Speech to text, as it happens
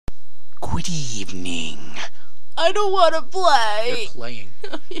Good evening. I don't want to play. You're playing.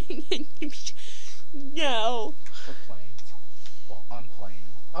 No. We're playing. Well, I'm playing.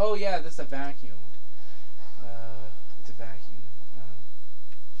 Oh yeah, this is a vacuum. It's a vacuum.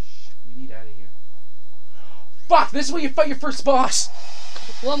 Shit, we need out of here. Fuck! This is where you fight your first boss!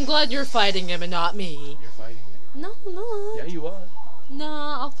 Well, I'm glad you're fighting him and not me. You're fighting him. No, no. Yeah, you are.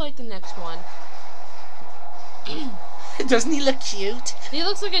 Nah, I'll fight the next one. Doesn't he look cute? He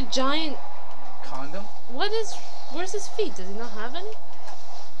looks like a giant... Condom? Where's his feet? Does he not have any?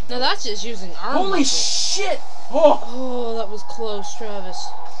 No, that's just using arm Holy muscle. shit! Oh! Oh, that was close, Travis.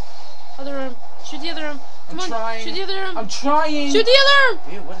 Other arm. Shoot the other arm. Come on. Trying. Shoot the other arm. I'm trying! Shoot the other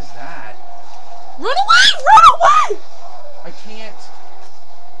arm! Ew, what is that? Run away! Run away! I can't.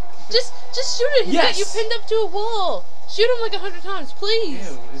 Just shoot it. He's got you Yes! pinned up to a wall. Shoot him like 100 times, please.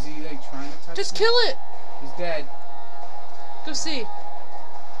 Ew, is he like trying to touch Just me? kill it. He's dead. Go see.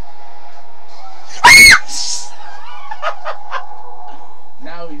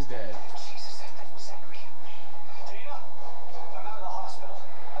 Now he's dead.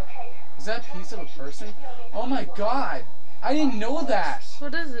 Is that a piece of a person? Oh my god! I didn't know that!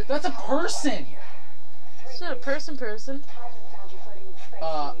 What is it? That's a person! It's not a person.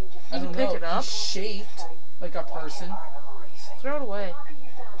 I You don't can pick know. it up. He's shaped like a person. Throw it away.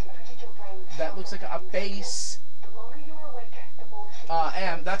 That looks like a face.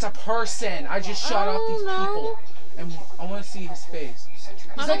 And that's a person. I just shot off these people. And I want to see his face.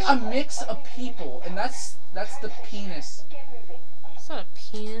 He's like a mix of people. And that's the penis. It's not a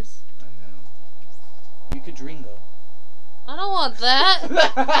penis. I know. You could dream though. I don't want that.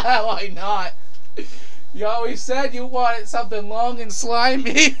 Why not? You always said you wanted something long and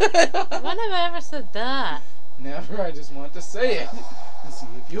slimy. When have I ever said that? Never, I just want to say it. And see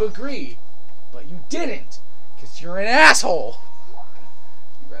if you agree. But you didn't. Because you're an asshole.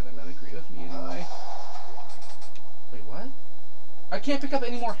 You'd rather not agree with me anyway. Wait, what? I can't pick up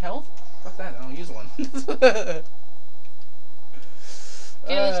any more health? Fuck that, I don't use one.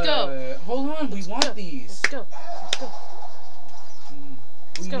 Okay, let's go. Hold on, we want these. Let's go. Let's go.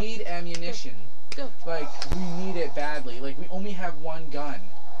 We go. need ammunition. Go. Like, we need it badly. Like, we only have one gun.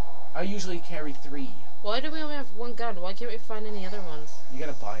 I usually carry 3. Why do we only have one gun? Why can't we find any other ones? You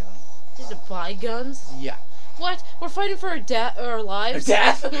gotta buy them. You have to buy guns? Yeah. What? We're fighting for our lives?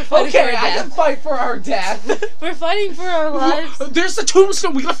 Death? We're fighting for Okay, our I can death. fight for our death. We're fighting for our lives. There's the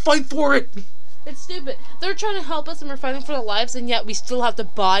tombstone. We gotta fight for it. It's stupid. They're trying to help us and we're fighting for our lives, and yet we still have to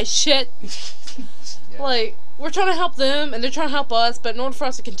buy shit. Yeah. Like, we're trying to help them and they're trying to help us, but in order for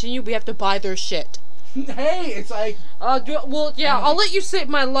us to continue, we have to buy their shit. Hey, it's like... Well, yeah, I'll let you save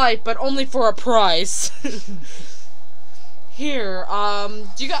my life, but only for a price. Here,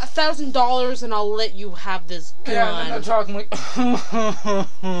 you got $1,000 and I'll let you have this gun. Yeah, and I'm talking like...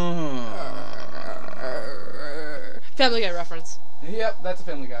 Family Guy reference. Yep, that's a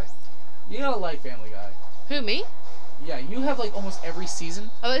Family Guy. You gotta like Family Guy. Who, me? Yeah, you have like almost every season.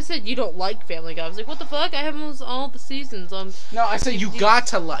 Oh, I said you don't like Family Guy. I was like, what the fuck? I have almost all the seasons. No, I said you got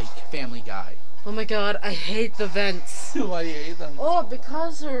to like Family Guy. Oh my god, I hate the vents. Why do you hate them? Oh,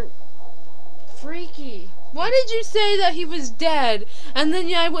 because they're freaky. Why did you say that he was dead, and then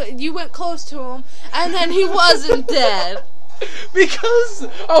you went close to him, and then he wasn't dead? Because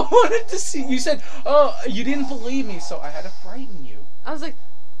I wanted to see. You said, oh, you didn't believe me, so I had to frighten you. I was like,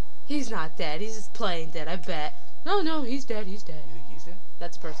 he's not dead. He's just playing dead, I bet. No, he's dead. He's dead. You think he's dead?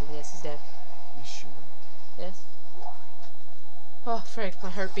 That's a person. Yes, he's dead. You sure? Yes. Oh, frick, my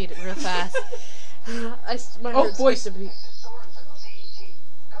heart beat it real fast. My heart's boys. supposed to beat.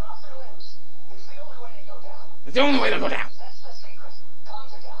 It's the only way to go down.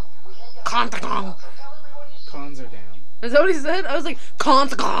 Contagon. Cons are down. Is that what he said? I was like,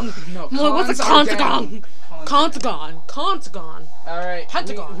 Contagon. No, I'm like, what's a cons are down. Contagon? Cons are down. Contagon. Alright,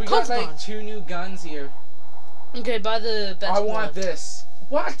 Pentagon. we got Contagon. like 2 new guns here. Okay, buy the best I want one. this.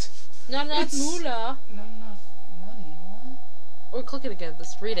 What? Not enough It's- moolah. Not enough money, what? Or click it again.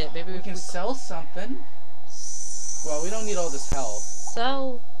 Let's read it. Maybe We can sell something. Well, we don't need all this help.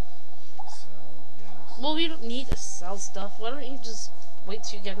 Sell. So, yes. Well, we don't need to sell stuff. Why don't you just wait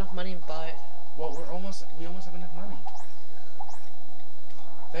till you get enough money and buy it? Well, we almost have enough money.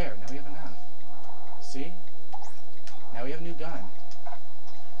 There, now we have enough. See? Now we have a new gun.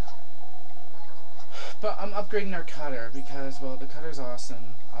 But I'm upgrading our cutter because, well, the cutter's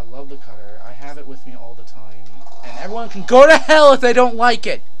awesome. I love the cutter. I have it with me all the time. And everyone can go to hell if they don't like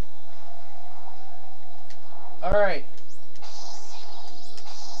it. Alright.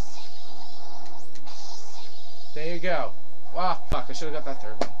 There you go. Wow, fuck, I should have got that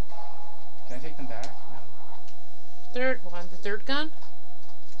 3rd one. Can I take them back? No. Third one. The third gun?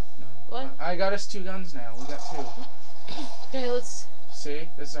 No. What? What? I got us 2 guns now. We got 2. Okay, let's... See?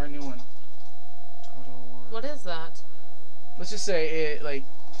 This is our new one. Total War. What is that? Let's just say it, like,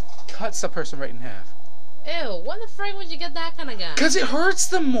 cuts the person right in half. Ew, when the frig would you get that kind of gun? Because it hurts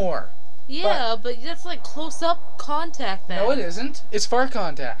them more. Yeah, but that's like close-up contact then. No, it isn't. It's far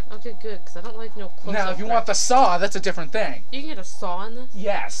contact. Okay, good, because I don't like no close-up. Now, if you want the saw, that's a different thing. You can get a saw in this?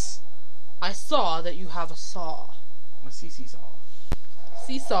 Yes. I saw that you have a saw. A CC saw.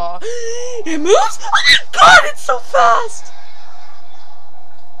 Seesaw. It moves? Oh my god, it's so fast!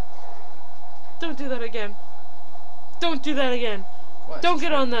 Don't do that again. Don't do that again. What? Don't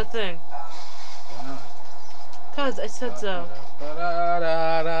get on that thing. Why not? Cause I said so.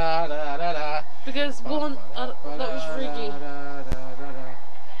 Because one, that was freaky.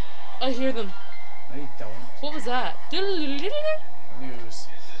 I hear them. No, you don't. What was that? I News. was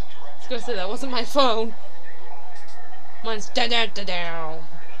gonna say that wasn't my phone. Mine's da da da da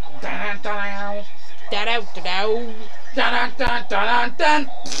Dun dun da da da da dun dun dun dun dun.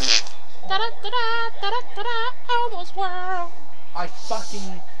 da da da da da da. Almost world. I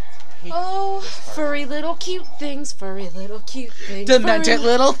fucking hate Oh, furry little cute things, furry little cute things. demented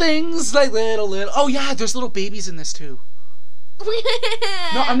little things, like little. Oh yeah, there's little babies in this too.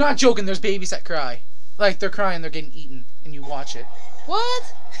 No, I'm not joking. There's babies that cry, like they're crying, they're getting eaten, and you watch it.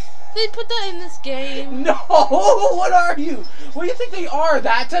 What? They put that in this game. No, what are you? What do you think they are?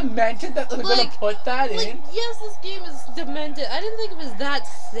 That demented that they're gonna put that in? Yes, this game is demented. I didn't think it was that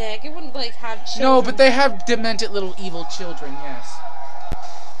sick. It wouldn't like have children. No, but they have demented little evil children. Yes.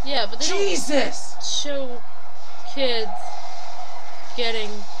 Yeah, but they Jesus. don't show kids getting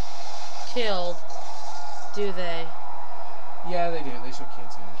killed, do they? Yeah, they do. They show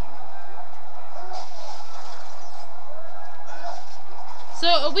kids getting killed. So,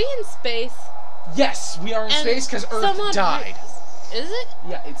 are we in space? Yes, we are in And space because Earth someone- died. Is it?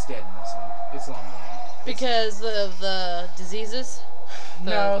 Yeah, it's dead in this one. It's long gone. Because of the diseases?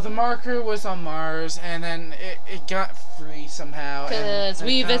 No, the marker was on Mars, and then it got free somehow. Because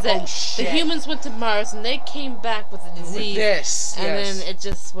we visit. Oh, shit. The humans went to Mars and they came back with a disease. This, and yes. then it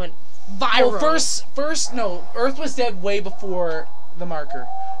just went viral. Well, first, no. Earth was dead way before the marker.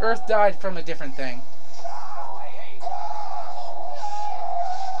 Earth died from a different thing.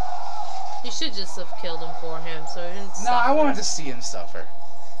 You should just have killed him for him, so he didn't No, suffer. I wanted to see him suffer.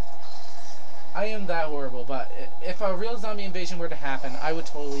 I am that horrible, but if a real zombie invasion were to happen, I would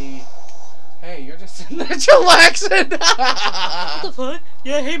totally... Hey, you're just sitting there chillaxing! What the fuck?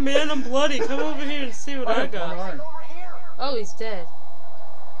 Yeah, hey man, I'm bloody. Come over here and see what I got. Oh, he's dead.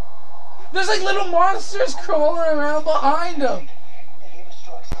 There's like little monsters crawling around behind him!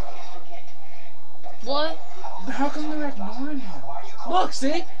 What? How come they're ignoring him? Look,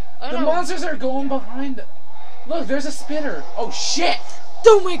 see? The monsters are going behind him. Look, there's a spitter. Oh, shit!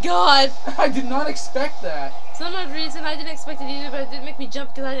 Oh my god! I did not expect that. Some odd reason I didn't expect it either, but it didn't make me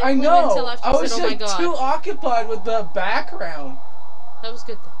jump because I didn't believe it know. until after I you was said, oh my like god. too occupied with the background. That was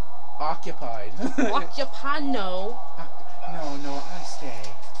good though. Occupied. Occupy, no. No, I stay.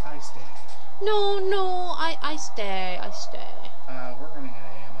 No, I stay. We're running out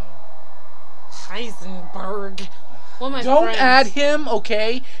of ammo. Heisenberg. One of my Don't friends. add him,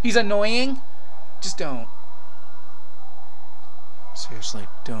 okay? He's annoying. Just don't. Seriously,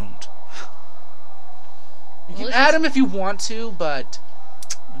 don't. You can add him if you want to, but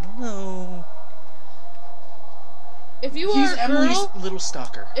I don't know. If you He's are a Emily's girl, little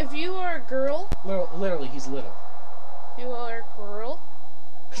stalker. if you are a girl, Literally, he's little. if you are a girl,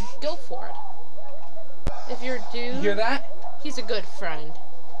 go for it. If you're a dude, You hear that? he's a good friend.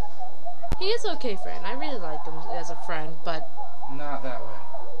 He is an okay friend. I really like him as a friend, but Not that way.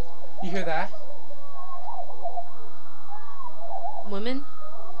 You hear that? women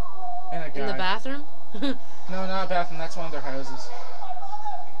And a guy. in the bathroom? No, not a bathroom. That's one of their houses.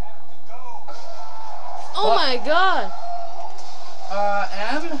 Oh my god!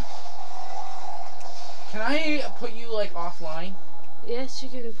 Em? Can I put you, like, offline? Yes, you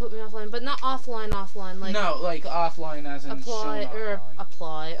can put me offline, but not offline, like No, like, offline as in apply shown or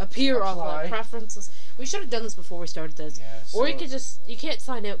offline. appear Apply. offline preferences. We should have done this before we started this. Yeah, Or you so- could just, you can't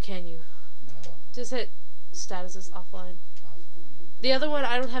sign out, can you? No, Just hit statuses offline. offline. The other one,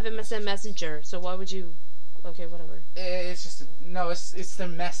 I don't have MSN Messenger, so why would you? Okay, whatever. It's just no. It's the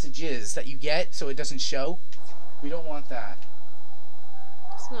messages that you get, so it doesn't show. We don't want that.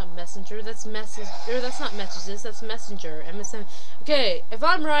 It's not Messenger. That's message. Or that's not messages. That's Messenger. MSN. Okay, if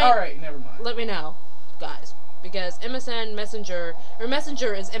I'm right, All right, never mind. let me know, guys. Because MSN Messenger or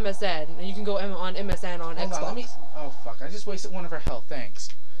Messenger is MSN, and you can go on MSN on Hold Xbox. on, let me. Oh fuck! I just wasted one of her health. Thanks.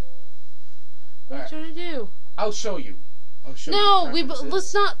 What are you trying to do? I'll show you. I'll show No, you.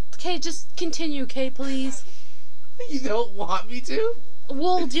 let's not Okay, just continue, okay, please. You don't want me to?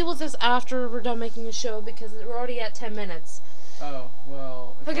 We'll deal with this after we're done making a show because we're already at 10 minutes. Oh,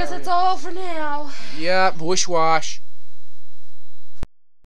 well. I guess that's all for now. Yeah, bush wash.